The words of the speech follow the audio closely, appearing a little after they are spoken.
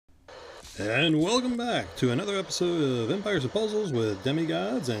And welcome back to another episode of Empires and Puzzles with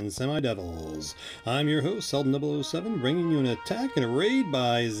Demigods and Semi-Devils. I'm your host, Seldon007, bringing you an attack and a raid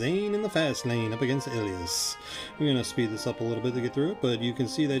by Zane in the fast lane up against Ilias. We're going to speed this up a little bit to get through it, but you can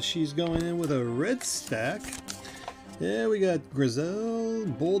see that she's going in with a red stack. Yeah, we got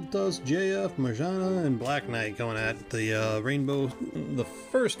Grazul, Tusk, JF, Marjana, and Black Knight going at the rainbow. The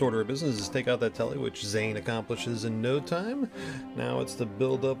first order of business is take out that Telly, which Zane accomplishes in no time. Now it's to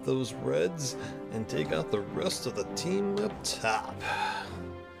build up those reds and take out the rest of the team up top.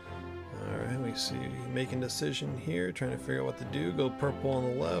 Alright, we see making a decision here, trying to figure out what to do. Go purple on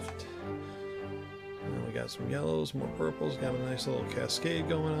the left. And we got some yellows, more purples, got a nice little cascade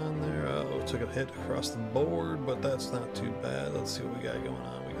going on there. Oh, took a hit across the board, but that's not too bad. Let's see what we got going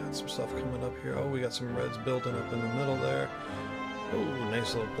on. We got some stuff coming up here. Oh, we got some reds building up in the middle there. Oh,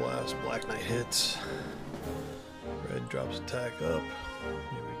 nice little blast. Black Knight hits. Red drops attack up.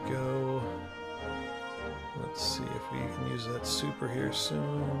 Here we go. Let's see if we can use that super here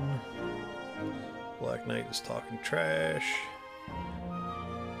soon. Black Knight is talking trash.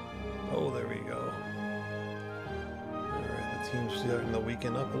 Oh, there we go. Alright, the team's starting to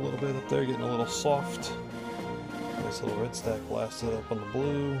weaken up a little bit up there, getting a little soft. Nice little red stack blasted up on the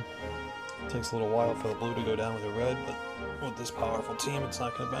blue. Takes a little while for the blue to go down with the red, but with this powerful team, it's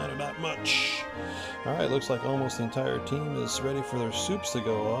not going to matter that much. Alright, looks like almost the entire team is ready for their soups to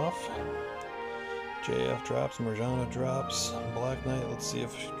go off. JF drops, Marjana drops, Black Knight. Let's see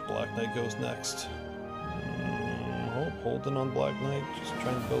if Black Knight goes next. Holding on Black Knight, just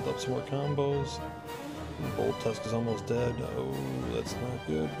trying to build up some more combos. Tusk is almost dead. Oh, that's not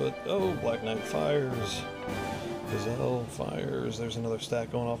good, but oh, Black Knight fires. Gazelle fires. There's another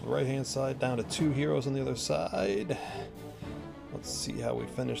stack going off the right hand side, down to 2 heroes on the other side. Let's see how we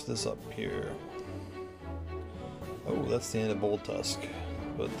finish this up here. Oh, that's the end of Tusk,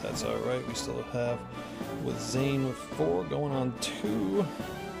 but that's alright. We still have with Zane with 4 going on 2.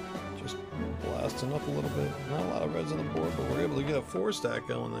 Just blasting up a little bit. Not a lot of reds on the board, but we're able to get a 4 stack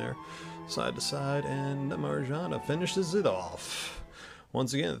going there, side to side, and Marjana finishes it off.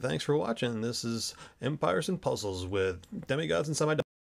 Once again, thanks for watching. This is Empires and Puzzles with Demigods and Semi-Devils.